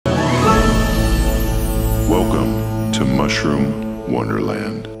Mushroom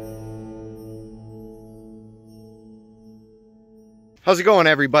Wonderland. How's it going,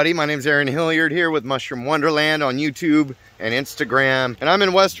 everybody? My name is Aaron Hilliard here with Mushroom Wonderland on YouTube and Instagram. And I'm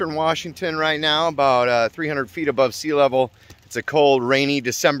in Western Washington right now, about 300 feet above sea level. It's a cold, rainy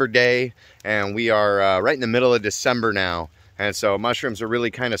December day, and we are right in the middle of December now. And so mushrooms are really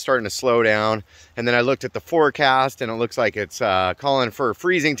kind of starting to slow down. And then I looked at the forecast, and it looks like it's calling for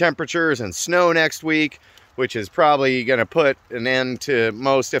freezing temperatures and snow next week, which is probably going to put an end to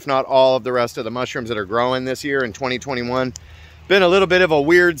most, if not all, of the rest of the mushrooms that are growing this year in 2021. Been a little bit of a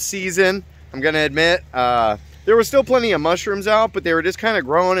weird season, I'm going to admit. There were still plenty of mushrooms out, but they were just kind of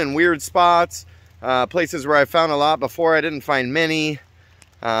growing in weird spots. Places where I found a lot before, I didn't find many.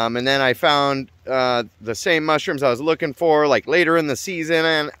 And then I found the same mushrooms I was looking for like later in the season,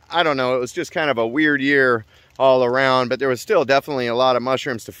 and I don't know, it was just kind of a weird year all around, but there was still definitely a lot of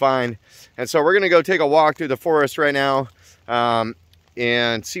mushrooms to find. And so we're going to go take a walk through the forest right now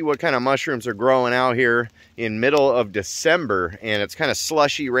and see what kind of mushrooms are growing out here in middle of December. And it's kind of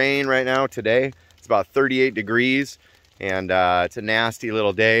slushy rain right now today. It's about 38 degrees, and it's a nasty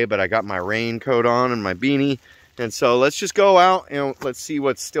little day, but I got my raincoat on and my beanie. And so let's just go out and let's see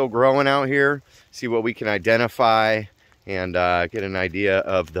what's still growing out here, see what we can identify, and get an idea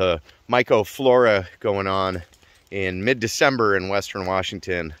of the mycoflora going on in mid-December in Western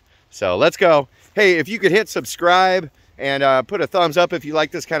Washington. So let's go. Hey, if you could hit subscribe and put a thumbs up if you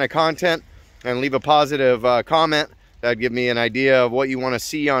like this kind of content, and leave a positive comment, that'd give me an idea of what you want to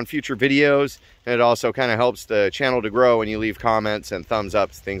see on future videos. And it also kind of helps the channel to grow when you leave comments and thumbs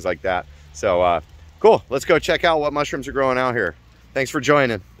ups, things like that. So cool, let's go check out what mushrooms are growing out here. Thanks for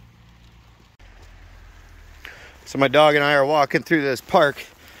joining. So my dog and I are walking through this park,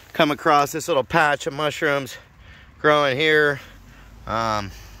 come across this little patch of mushrooms growing here.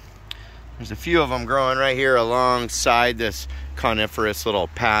 There's a few of them growing right here alongside this coniferous little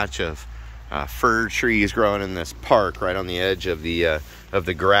patch of fir trees growing in this park right on the edge of the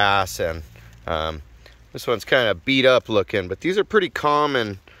grass. And this one's kind of beat up looking, but these are pretty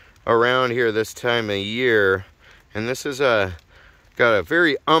common around here this time of year. And this is got a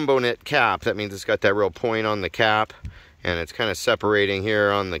very umbonate cap. That means it's got that real point on the cap, and it's kind of separating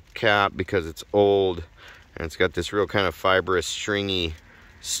here on the cap because it's old, and it's got this real kind of fibrous stringy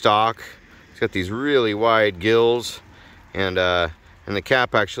stalk. It's got these really wide gills, and the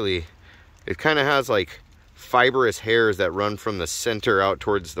cap actually, it kind of has like fibrous hairs that run from the center out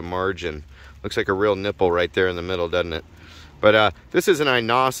towards the margin. Looks like a real nipple right there in the middle, doesn't it? But this is an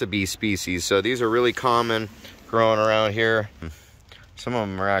Inocebi species, so these are really common growing around here. Some of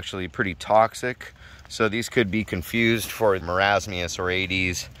them are actually pretty toxic, so these could be confused for Marasmius or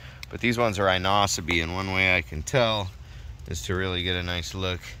Aedes, but these ones are Inocebi, and one way I can tell is to really get a nice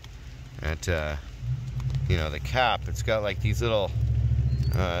look at you know, the cap. It's got like these little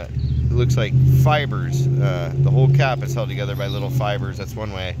it looks like fibers. The whole cap is held together by little fibers. That's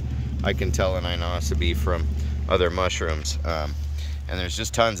one way I can tell an Inocebi from other mushrooms. And there's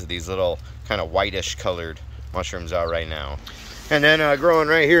just tons of these little kind of whitish colored mushrooms out right now. And then growing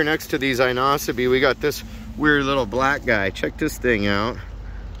right here next to these Inocebi, we got this weird little black guy. Check this thing out.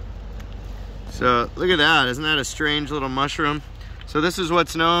 So look at that, isn't that a strange little mushroom? So this is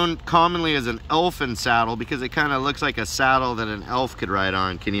what's known commonly as an Elfin saddle, because it kind of looks like a saddle that an elf could ride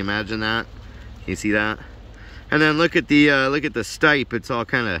on. Can you imagine that? Can you see that? And then look at the stipe. It's all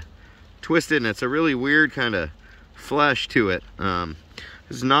kind of twisted, and it's a really weird kind of flesh to it.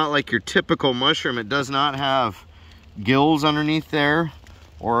 It's not like your typical mushroom. It does not have gills underneath there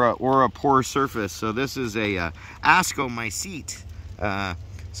or a pore surface. So this is a ascomycete.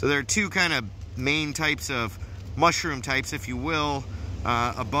 So there are two kind of main types of mushroom types, if you will,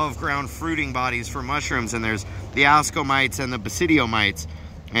 above ground fruiting bodies for mushrooms, and there's the ascomites and the basidiomites.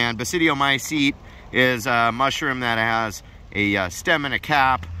 And basidiomycete is a mushroom that has a stem and a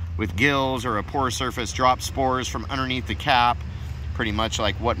cap with gills or a pore surface, drop spores from underneath the cap, pretty much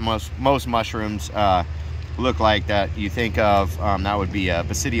like what most mushrooms look like that you think of. That would be a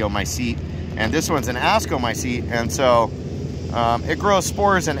basidiomycete, and this one's an ascomycete, and so it grows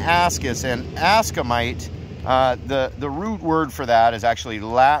spores in ascus. And ascomite, the root word for that is actually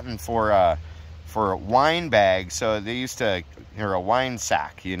Latin for wine bag. So they used to, or a wine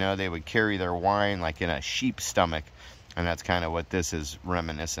sack, you know, they would carry their wine like in a sheep's stomach, and that's kind of what this is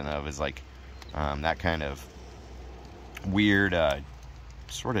reminiscent of, is like that kind of weird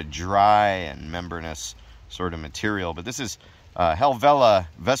sort of dry and membranous sort of material. But this is Helvella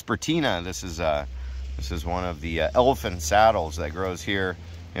vespertina. This is one of the Elfin saddles that grows here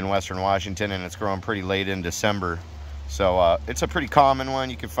in Western Washington, and it's growing pretty late in December. So it's a pretty common one.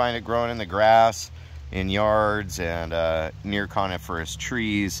 You can find it growing in the grass in yards and near coniferous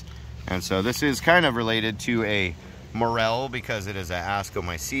trees. And so this is kind of related to a morel because it is an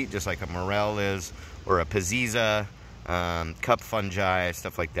ascomycete, just like a morel is, or a peziza, cup fungi,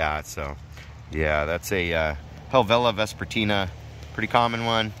 stuff like that. So yeah, that's a Helvella vespertina, pretty common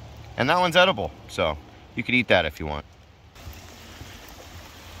one. And that one's edible, so you could eat that if you want.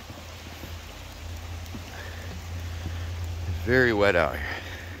 It's very wet out here.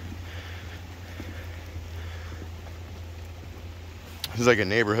 This is like a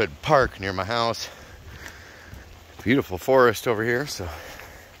neighborhood park near my house. Beautiful forest over here, so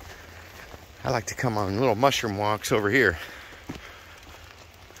I like to come on little mushroom walks over here.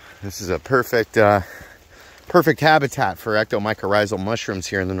 This is a perfect perfect habitat for ectomycorrhizal mushrooms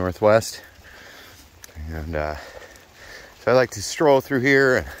here in the Northwest. And so I like to stroll through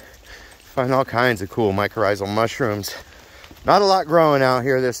here and find all kinds of cool mycorrhizal mushrooms. Not a lot growing out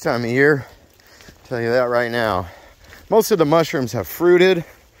here this time of year, I'll tell you that right now. Most of the mushrooms have fruited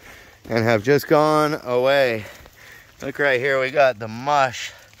and have just gone away. Look right here, we got the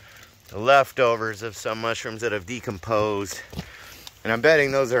mush, the leftovers of some mushrooms that have decomposed. And I'm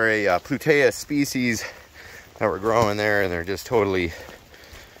betting those are a Pluteus species that were growing there, and they're just totally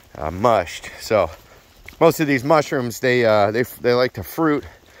mushed. So most of these mushrooms, they like to fruit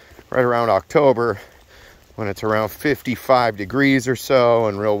right around October when it's around 55 degrees or so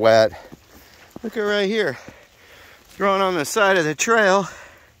and real wet. Look at right here. Growing on the side of the trail.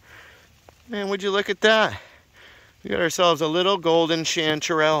 Man, would you look at that? We got ourselves a little golden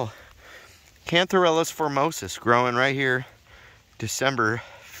chanterelle. Cantharellus formosus growing right here, December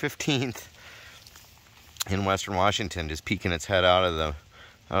 15th in Western Washington, just peeking its head out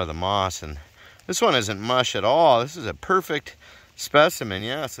of the moss. And this one isn't mush at all. This is a perfect specimen.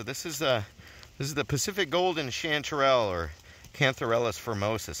 Yeah, so this is the Pacific golden chanterelle, or Cantharellus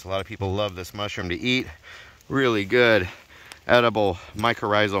formosus. A lot of people love this mushroom to eat. Really good edible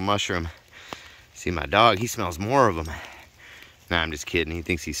mycorrhizal mushroom. See my dog, he smells more of them. Nah, I'm just kidding. He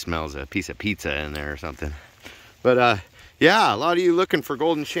thinks he smells a piece of pizza in there or something. But yeah, a lot of you looking for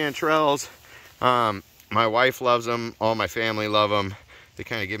golden chanterelles. My wife loves them. All my family love them. They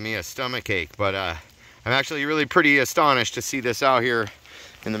kind of give me a stomach ache. But I'm actually really pretty astonished to see this out here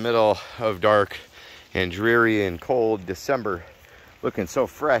in the middle of dark and dreary and cold December, looking so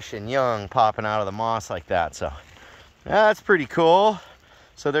fresh and young, popping out of the moss like that. So that's pretty cool.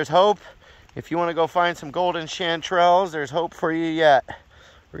 So there's hope. If you want to go find some golden chanterelles, there's hope for you yet.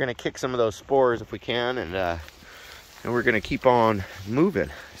 We're going to kick some of those spores if we can, and we're going to keep on moving.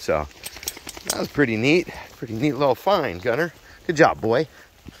 So that was pretty neat. Pretty neat little find, Gunnar. Good job, boy.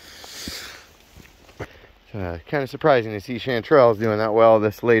 Kind of surprising to see chanterelles doing that well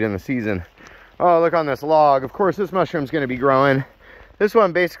this late in the season. Oh, look on this log. Of course, this mushroom's going to be growing. This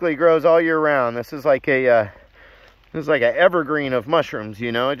one basically grows all year round. This is like an evergreen of mushrooms,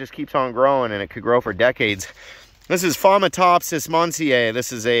 you know. It just keeps on growing, and it could grow for decades. This is Fomitopsis Mounceae.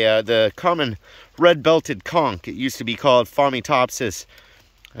 This is the common red-belted conk. It used to be called Fomitopsis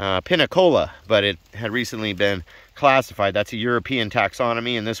pinicola, but it had recently been classified. That's a European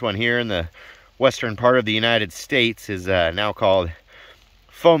taxonomy, and this one here in the western part of the United States is now called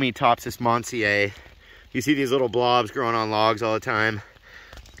Fomitopsis Mounceae. You see these little blobs growing on logs all the time.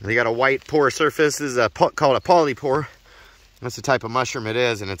 They got a white pore surface. This is called a polypore. That's the type of mushroom it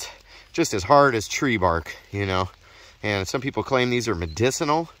is, and it's just as hard as tree bark, you know. And some people claim these are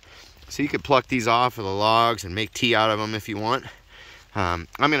medicinal, so you could pluck these off of the logs and make tea out of them if you want. I'm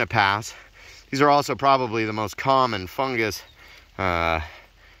gonna pass. These are also probably the most common fungus out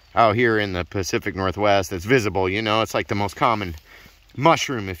here in the Pacific Northwest that's visible, you know. It's like the most common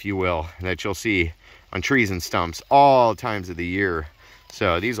mushroom, if you will, that you'll see on trees and stumps all times of the year.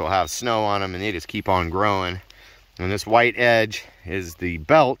 So these will have snow on them, and they just keep on growing. And this white edge is the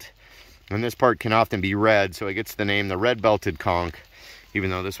belt, and this part can often be red, so it gets the name the red-belted conk, even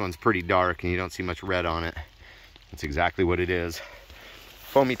though this one's pretty dark and you don't see much red on it. That's exactly what it is.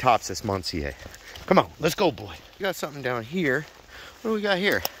 Fomitopsis Mounceae. Come on, let's go, boy. We got something down here. What do we got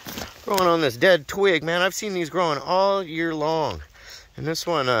here? Growing on this dead twig, man. I've seen these growing all year long. And this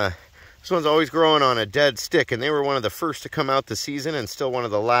one's always growing on a dead stick, and they were one of the first to come out this season and still one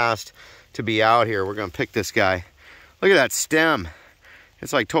of the last to be out here. We're gonna pick this guy. Look at that stem.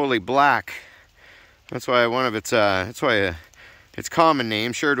 It's like totally black. That's why its common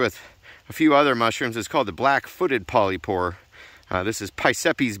name, shared with a few other mushrooms, is called the black-footed polypore. This is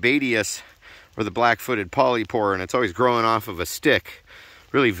Picepes badius, or the black-footed polypore, and it's always growing off of a stick.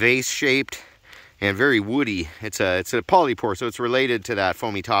 Really vase-shaped and very woody. It's a polypore, so it's related to that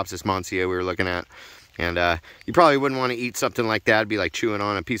Fomitopsis Mounceae we were looking at. And you probably wouldn't want to eat something like that. It'd be like chewing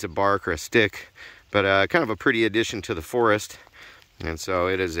on a piece of bark or a stick. but kind of a pretty addition to the forest. And so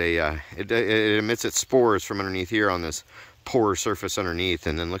it is it emits its spores from underneath here on this pore surface underneath.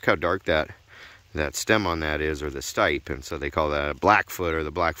 And then look how dark that stem on that is, or the stipe. And so they call that a blackfoot, or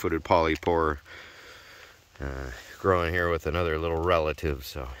the black-footed polypore, growing here with another little relative.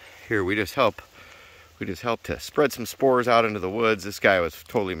 So here we just help to spread some spores out into the woods. This guy was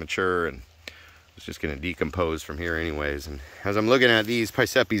totally mature and was just going to decompose from here anyways. And as I'm looking at these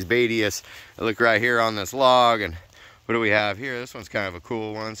Pisepes badius, I look right here on this log, and what do we have here? This one's kind of a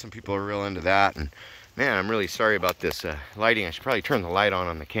cool one. Some people are real into that. And man, I'm really sorry about this lighting. I should probably turn the light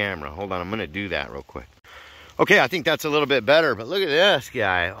on the camera. Hold on, I'm going to do that real quick. Okay, I think that's a little bit better, but look at this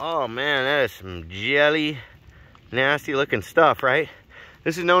guy. Oh man, that is some jelly, nasty looking stuff, right?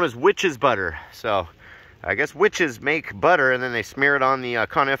 This is known as witch's butter. So I guess witches make butter and then they smear it on the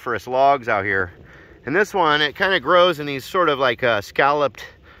coniferous logs out here. And this one, it kind of grows in these sort of like scalloped,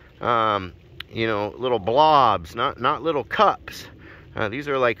 you know, little blobs, not little cups. These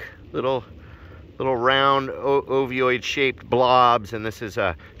are like little round ovoid shaped blobs, and this is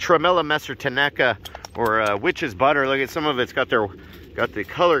Tremella mesertineca, or witch's butter. Look at some of it's got the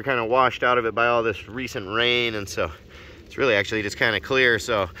color kind of washed out of it by all this recent rain, and so it's really actually just kind of clear.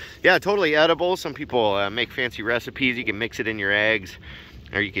 So yeah, totally edible. Some people make fancy recipes. You can mix it in your eggs,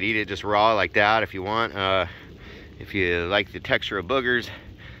 or you could eat it just raw like that if you want. If you like the texture of boogers,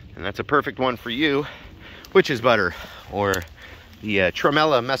 and that's a perfect one for you, witch's butter, or the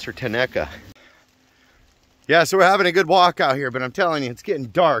Tremella mesertineca. Yeah, so we're having a good walk out here, but I'm telling you, it's getting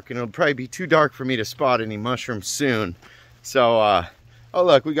dark, and it'll probably be too dark for me to spot any mushrooms soon. So, oh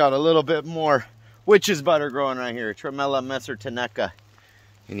look, we got a little bit more witch's butter growing right here, Tremella mesertineca.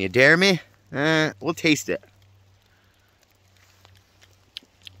 Can you dare me? We'll taste it.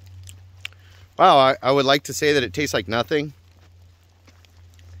 Wow, I would like to say that it tastes like nothing,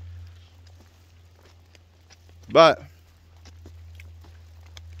 but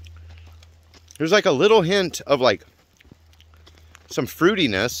there's like a little hint of like some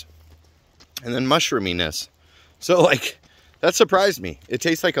fruitiness and then mushroominess. So like, that surprised me. It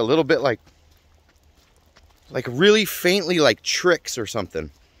tastes like a little bit like really faintly like Trix or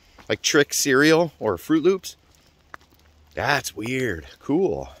something. Like Trix cereal or Fruit Loops. That's weird.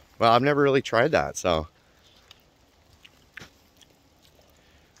 Cool. Well, I've never really tried that, so.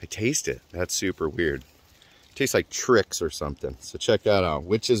 I taste it. That's super weird. It tastes like Trix or something. So check that out.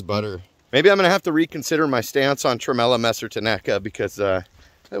 Witch's butter. Maybe I'm going to have to reconsider my stance on Tremella mesertineca, because that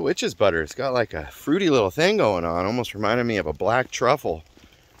witch's butter, it's got like a fruity little thing going on. Almost reminded me of a black truffle.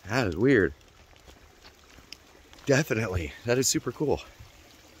 That is weird. Definitely. That is super cool.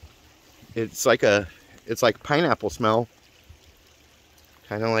 It's like pineapple smell.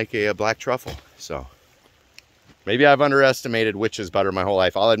 Kind of like a black truffle. So maybe I've underestimated witch's butter my whole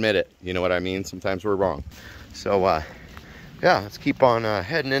life. I'll admit it. You know what I mean? Sometimes we're wrong. So yeah, let's keep on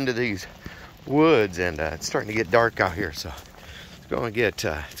heading into these woods, and it's starting to get dark out here, so it's gonna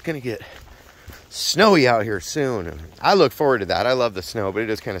get snowy out here soon, and I look forward to that. I love the snow, but it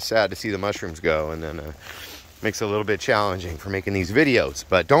is kind of sad to see the mushrooms go, and then makes it a little bit challenging for making these videos.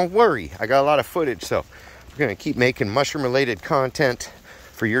 But don't worry, I got a lot of footage, so we're gonna keep making mushroom related content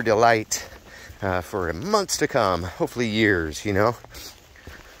for your delight for months to come, hopefully years, you know.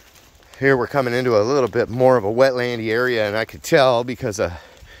 Here we're coming into a little bit more of a wetlandy area, and I could tell because of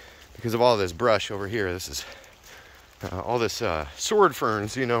all this brush over here. This is all this sword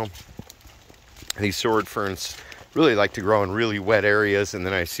ferns, you know. These sword ferns really like to grow in really wet areas, and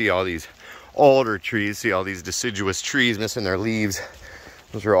then I see all these alder trees, see all these deciduous trees missing their leaves.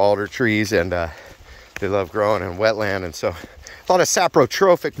 Those are alder trees, and they love growing in wetland. And so a lot of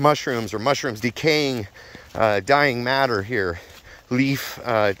saprotrophic mushrooms, or mushrooms decaying, dying matter here. Leaf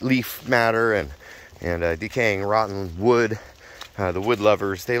matter and decaying rotten wood. The wood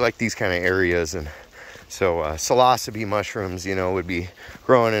lovers, they like these kind of areas, and so psilocybe mushrooms, you know, would be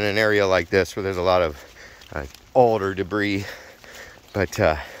growing in an area like this where there's a lot of alder debris. But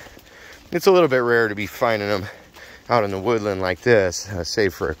it's a little bit rare to be finding them out in the woodland like this,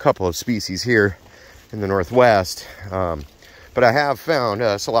 save for a couple of species here in the Northwest. But I have found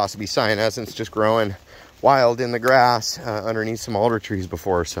psilocybe cyanescens just growing wild in the grass underneath some alder trees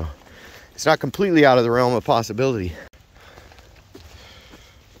before, so it's not completely out of the realm of possibility.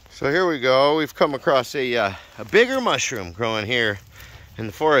 So here we go. We've come across a bigger mushroom growing here in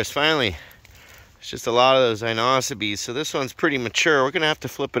the forest. Finally, it's just a lot of those inosebes. So this one's pretty mature. We're gonna have to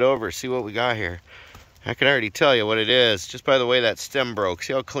flip it over, see what we got here. I can already tell you what it is just by the way that stem broke.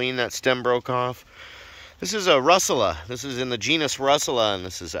 See how clean that stem broke off? This is a Russula. This is in the genus Russula, and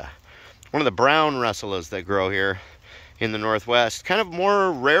this is one of the brown Russulas that grow here in the Northwest. Kind of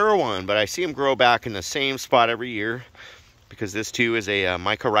more rare one, but I see them grow back in the same spot every year because this too is a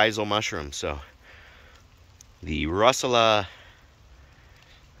mycorrhizal mushroom. So the Russula,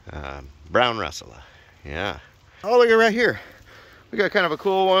 brown Russula, yeah. Oh, look at right here. We got kind of a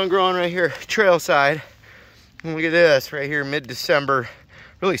cool one growing right here, trail side. And look at this right here, mid-December.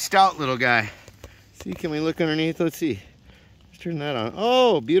 Really stout little guy. See, can we look underneath? Let's see. Let's turn that on.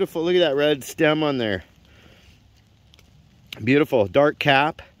 Oh, beautiful. Look at that red stem on there. Beautiful, dark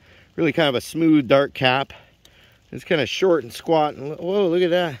cap. Really kind of a smooth, dark cap. It's kind of short and squat. And whoa, look at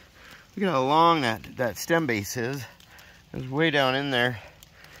that. Look at how long that stem base is. It's way down in there.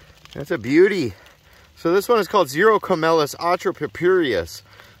 That's a beauty. So this one is called Xerocomellus atropurpureus.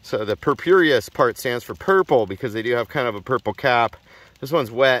 So the purpureus part stands for purple because they do have kind of a purple cap. This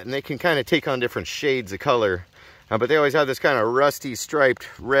one's wet and they can kind of take on different shades of color. But they always have this kind of rusty striped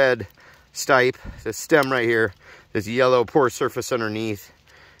red stipe, this stem right here, this yellow pore surface underneath.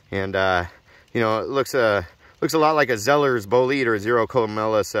 And you know, it looks a lot like a Zellers bolete or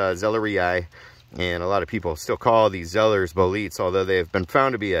Xerocomellus zellerii. And a lot of people still call these Zellers boletes, although they have been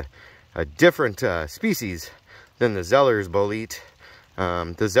found to be a different species than the Zellers bolete.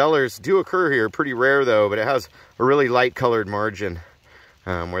 The Zellers do occur here, pretty rare though, but it has a really light colored margin,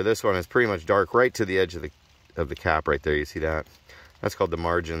 where this one is pretty much dark right to the edge of the cap right there. You see that? That's called the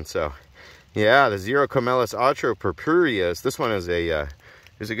margin. So yeah, the Xerocomellus atropurpureus. This one is a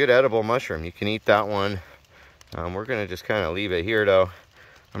good edible mushroom. You can eat that one. We're gonna just kind of leave it here though.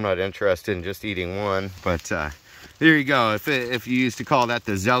 I'm not interested in just eating one, but there you go. If you used to call that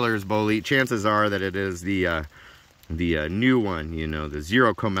the Zellers bolete, chances are that it is the new one, you know, the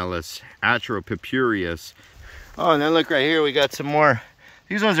Xerocomellus atropurpureus. Oh, and then look right here, we got some more.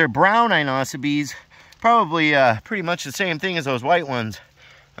 These ones are brown inosebes, probably pretty much the same thing as those white ones.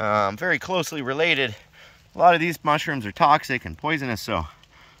 Very closely related. A lot of these mushrooms are toxic and poisonous, so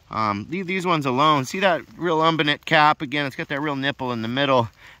leave these ones alone. See that real umbonate cap? Again, it's got that real nipple in the middle,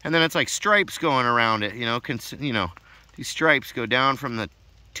 and then it's like stripes going around it. You know, these stripes go down from the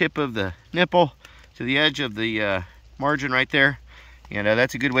tip of the nipple to the edge of the margin right there, and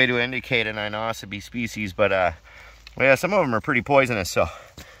that's a good way to indicate an inosebe species. But well, yeah, some of them are pretty poisonous, so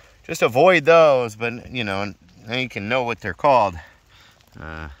just avoid those. But you know, now you can know what they're called,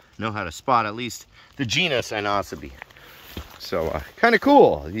 know how to spot at least the genus inosebe. So kind of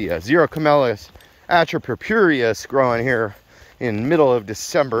cool, the Xerocomellus atropurpureus growing here in middle of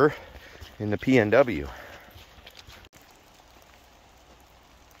December in the PNW.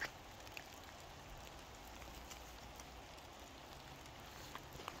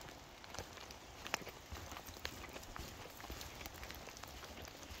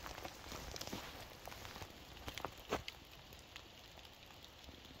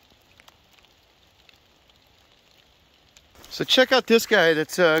 So check out this guy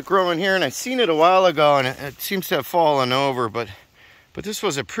that's growing here, and I seen it a while ago, and it seems to have fallen over. But this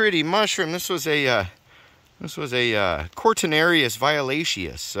was a pretty mushroom. This was a Craterellus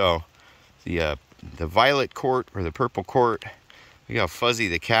violaceus. So the violet court or the purple court. Look how fuzzy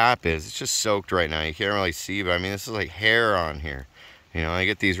the cap is. It's just soaked right now. You can't really see, but I mean, this is like hair on here. You know, I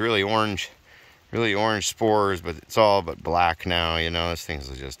get these really orange spores, but it's all but black now. You know, this thing's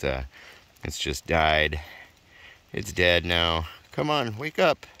just it's just died. It's dead now. Come on, wake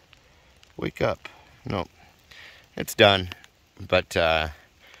up. Wake up. Nope. It's done. But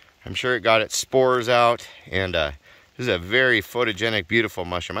I'm sure it got its spores out. And this is a very photogenic, beautiful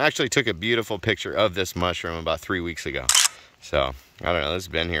mushroom. I actually took a beautiful picture of this mushroom about 3 weeks ago. So, I don't know, this has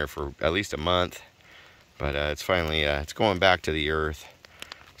been here for at least a month. But it's finally, it's going back to the earth.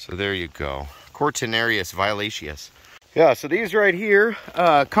 So there you go. Craterellus violaceus. Yeah, so these right here,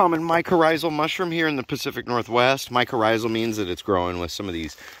 common mycorrhizal mushroom here in the Pacific Northwest. Mycorrhizal means that it's growing with some of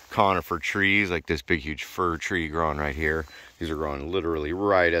these conifer trees, like this big huge fir tree growing right here. These are growing literally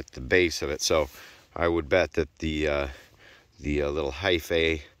right at the base of it. So I would bet that the little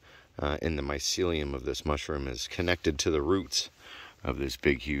hyphae in the mycelium of this mushroom is connected to the roots of this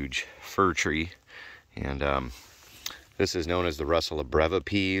big huge fir tree. And this is known as the Russula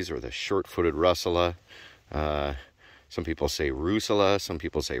brevipes, or the short-footed Russula. Some people say Russula, some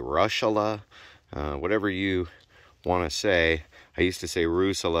people say Russula, whatever you want to say. I used to say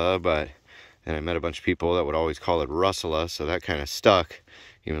Russula, but then I met a bunch of people that would always call it Russula, so that kind of stuck,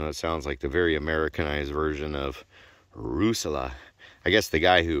 even though it sounds like the very Americanized version of Russula. I guess the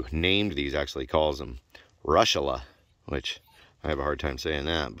guy who named these actually calls them Russula, which I have a hard time saying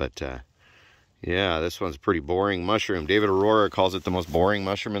that, but yeah, this one's a pretty boring mushroom. David Aurora calls it the most boring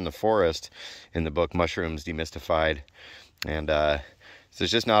mushroom in the forest in the book Mushrooms Demystified. And So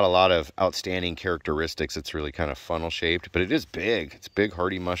there's just not a lot of outstanding characteristics. It's really kind of funnel shaped, but it is big. It's big,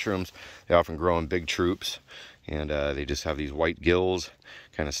 hardy mushrooms. They often grow in big troops, and they just have these white gills,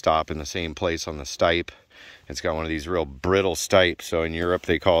 kind of stop in the same place on the stipe. It's got one of these real brittle stipes. So in Europe,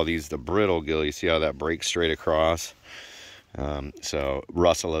 they call these the brittle gill. You see how that breaks straight across? So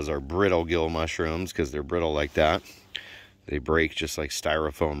russellas are brittle gill mushrooms because they're brittle like that. They break just like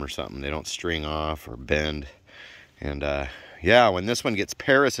styrofoam or something. They don't string off or bend. And yeah, when this one gets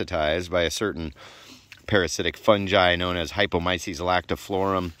parasitized by a certain parasitic fungi known as Hypomyces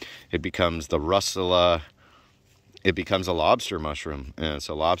lactiflorum, it becomes the russella. It becomes a lobster mushroom. And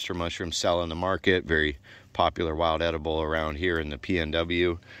so lobster mushrooms sell in the market, very popular wild edible around here in the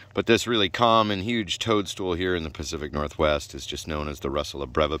PNW. But this really common, huge toadstool here in the Pacific Northwest is just known as the Russella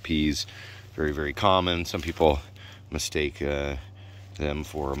brevipes. Very, very common. Some people mistake them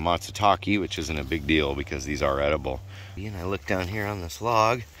for matsutake, which isn't a big deal because these are edible. And I look down here on this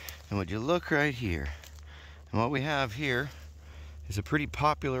log, and would you look right here? And what we have here is a pretty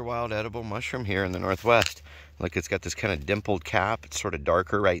popular wild edible mushroom here in the Northwest. Look, it's got this kind of dimpled cap. It's sort of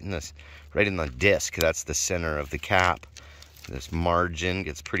darker right in the disc. That's the center of the cap. This margin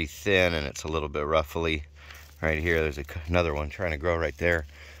gets pretty thin, and it's a little bit ruffly. Right here, there's another one trying to grow right there.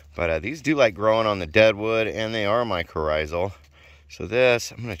 But these do like growing on the deadwood, and they are mycorrhizal. So this,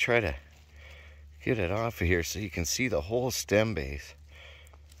 I'm going to try to get it off of here so you can see the whole stem base.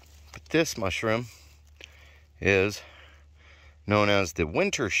 But this mushroom is known as the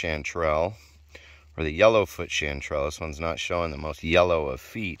Winter Chanterelle, or the yellowfoot chanterelle. This one's not showing the most yellow of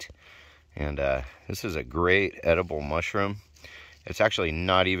feet. And this is a great edible mushroom. It's actually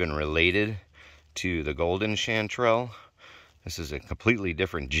not even related to the Golden Chanterelle. This is a completely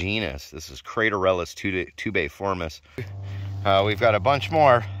different genus. This is Craterellus tubaeformis. We've got a bunch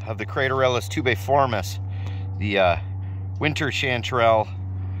more of the Craterellus tubaeformis, the Winter Chanterelle,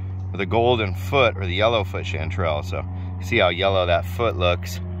 or the golden foot, or the yellowfoot chanterelle. So you see how yellow that foot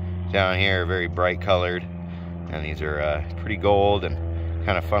looks down here, very bright colored. And these are pretty gold and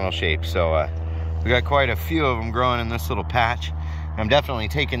kind of funnel shaped. So we got quite a few of them growing in this little patch. I'm definitely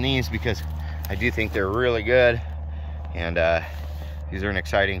taking these because I do think they're really good. And these are an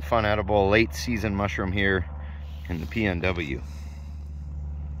exciting, fun, edible, late season mushroom here in the PNW.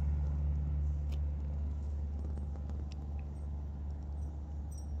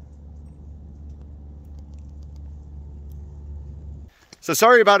 So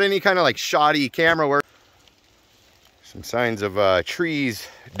sorry about any kind of like shoddy camera work. Some signs of trees,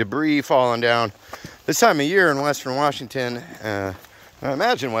 debris falling down. This time of year in Western Washington, I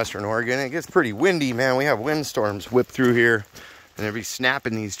imagine Western Oregon, it gets pretty windy, man. We have windstorms whip through here, and they'll be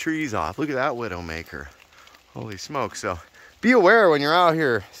snapping these trees off. Look at that widowmaker. Holy smoke. So be aware when you're out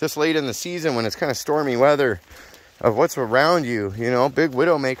here this late in the season when it's kind of stormy weather of what's around you. You know, big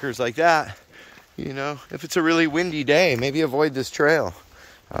widowmakers like that. You know, if it's a really windy day, maybe avoid this trail.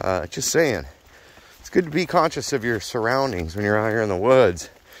 Just saying. It's good to be conscious of your surroundings when you're out here in the woods.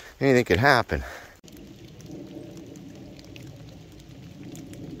 Anything could happen.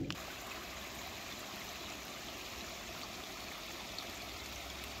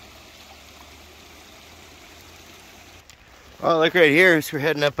 Oh, look right here as we're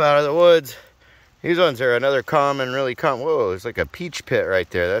heading up out of the woods. These ones are another common, really common. Whoa, there's like a peach pit right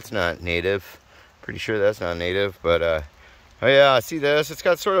there. That's not native. Pretty sure that's not native, but oh yeah, see this? It's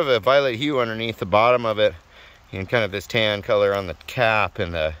got sort of a violet hue underneath the bottom of it, and kind of this tan color on the cap.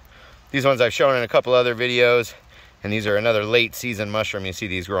 And these ones I've shown in a couple other videos, and these are another late season mushroom. You see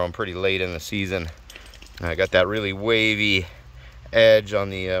these growing pretty late in the season. I got that really wavy edge on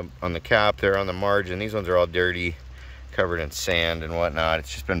the cap there on the margin. These ones are all dirty, covered in sand and whatnot.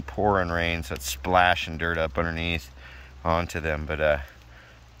 It's just been pouring rain, so it's splashing dirt up underneath onto them. But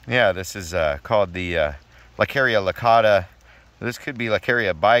yeah, this is called the Lacaria lacata. This could be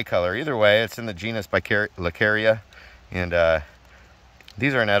Lacaria bicolor. Either way, it's in the genus Lacaria. And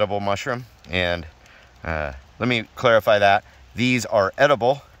these are an edible mushroom. And let me clarify that. These are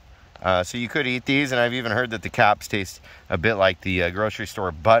edible. So you could eat these, and I've even heard that the caps taste a bit like the grocery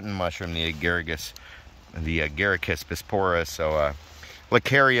store button mushroom, the Agaricus bisporus. So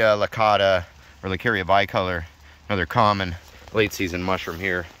Lacaria lacata, or Lacaria bicolor, another common late season mushroom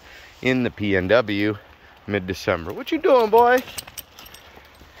here in the PNW, mid-December. What you doing, boy?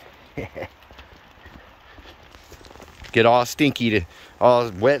 Get all stinky all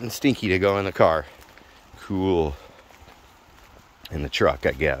wet and stinky to go in the car. Cool. In the truck,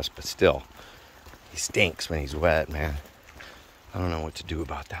 I guess, but still, he stinks when he's wet, man. I don't know what to do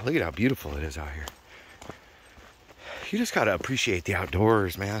about that. Look at how beautiful it is out here. You just gotta appreciate the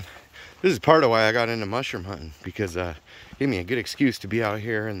outdoors, man. This is part of why I got into mushroom hunting, because it gave me a good excuse to be out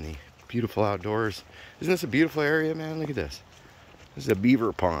here in the beautiful outdoors. Isn't this a beautiful area, man? Look at this. This is a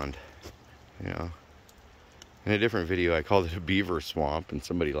beaver pond, you know. In a different video, I called it a beaver swamp, and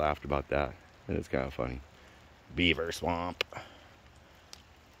somebody laughed about that. And it's kind of funny. Beaver swamp.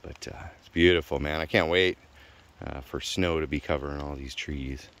 But it's beautiful, man. I can't wait for snow to be covering all these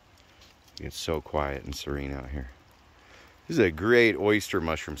trees. It's so quiet and serene out here. This is a great oyster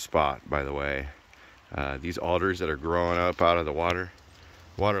mushroom spot, by the way. These alders that are growing up out of the water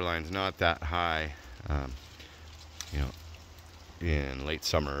line's not that high, you know, in late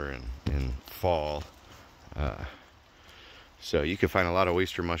summer and in fall. So you can find a lot of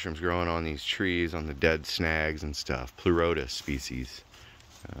oyster mushrooms growing on these trees, on the dead snags and stuff. Pleurotus species.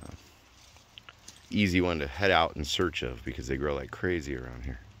 Easy one to head out in search of because they grow like crazy around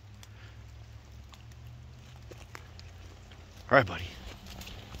here. All right, buddy.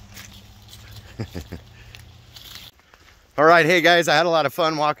 All right, hey guys, I had a lot of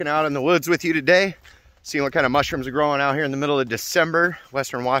fun walking out in the woods with you today, seeing what kind of mushrooms are growing out here in the middle of December,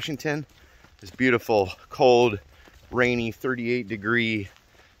 Western Washington. This beautiful, cold, rainy, 38-degree,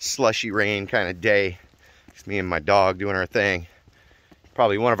 slushy rain kind of day. It's me and my dog doing our thing.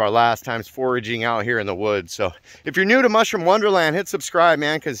 Probably one of our last times foraging out here in the woods. So if you're new to Mushroom Wonderland, hit subscribe,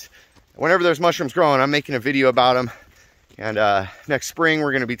 man, because whenever there's mushrooms growing, I'm making a video about them. And next spring,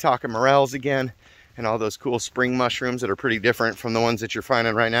 we're going to be talking morels again and all those cool spring mushrooms that are pretty different from the ones that you're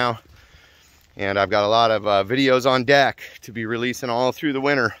finding right now. And I've got a lot of videos on deck to be releasing all through the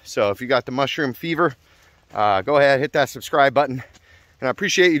winter. So if you got the mushroom fever, go ahead, hit that subscribe button. And I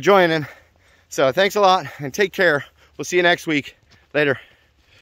appreciate you joining. So thanks a lot and take care. We'll see you next week. Later.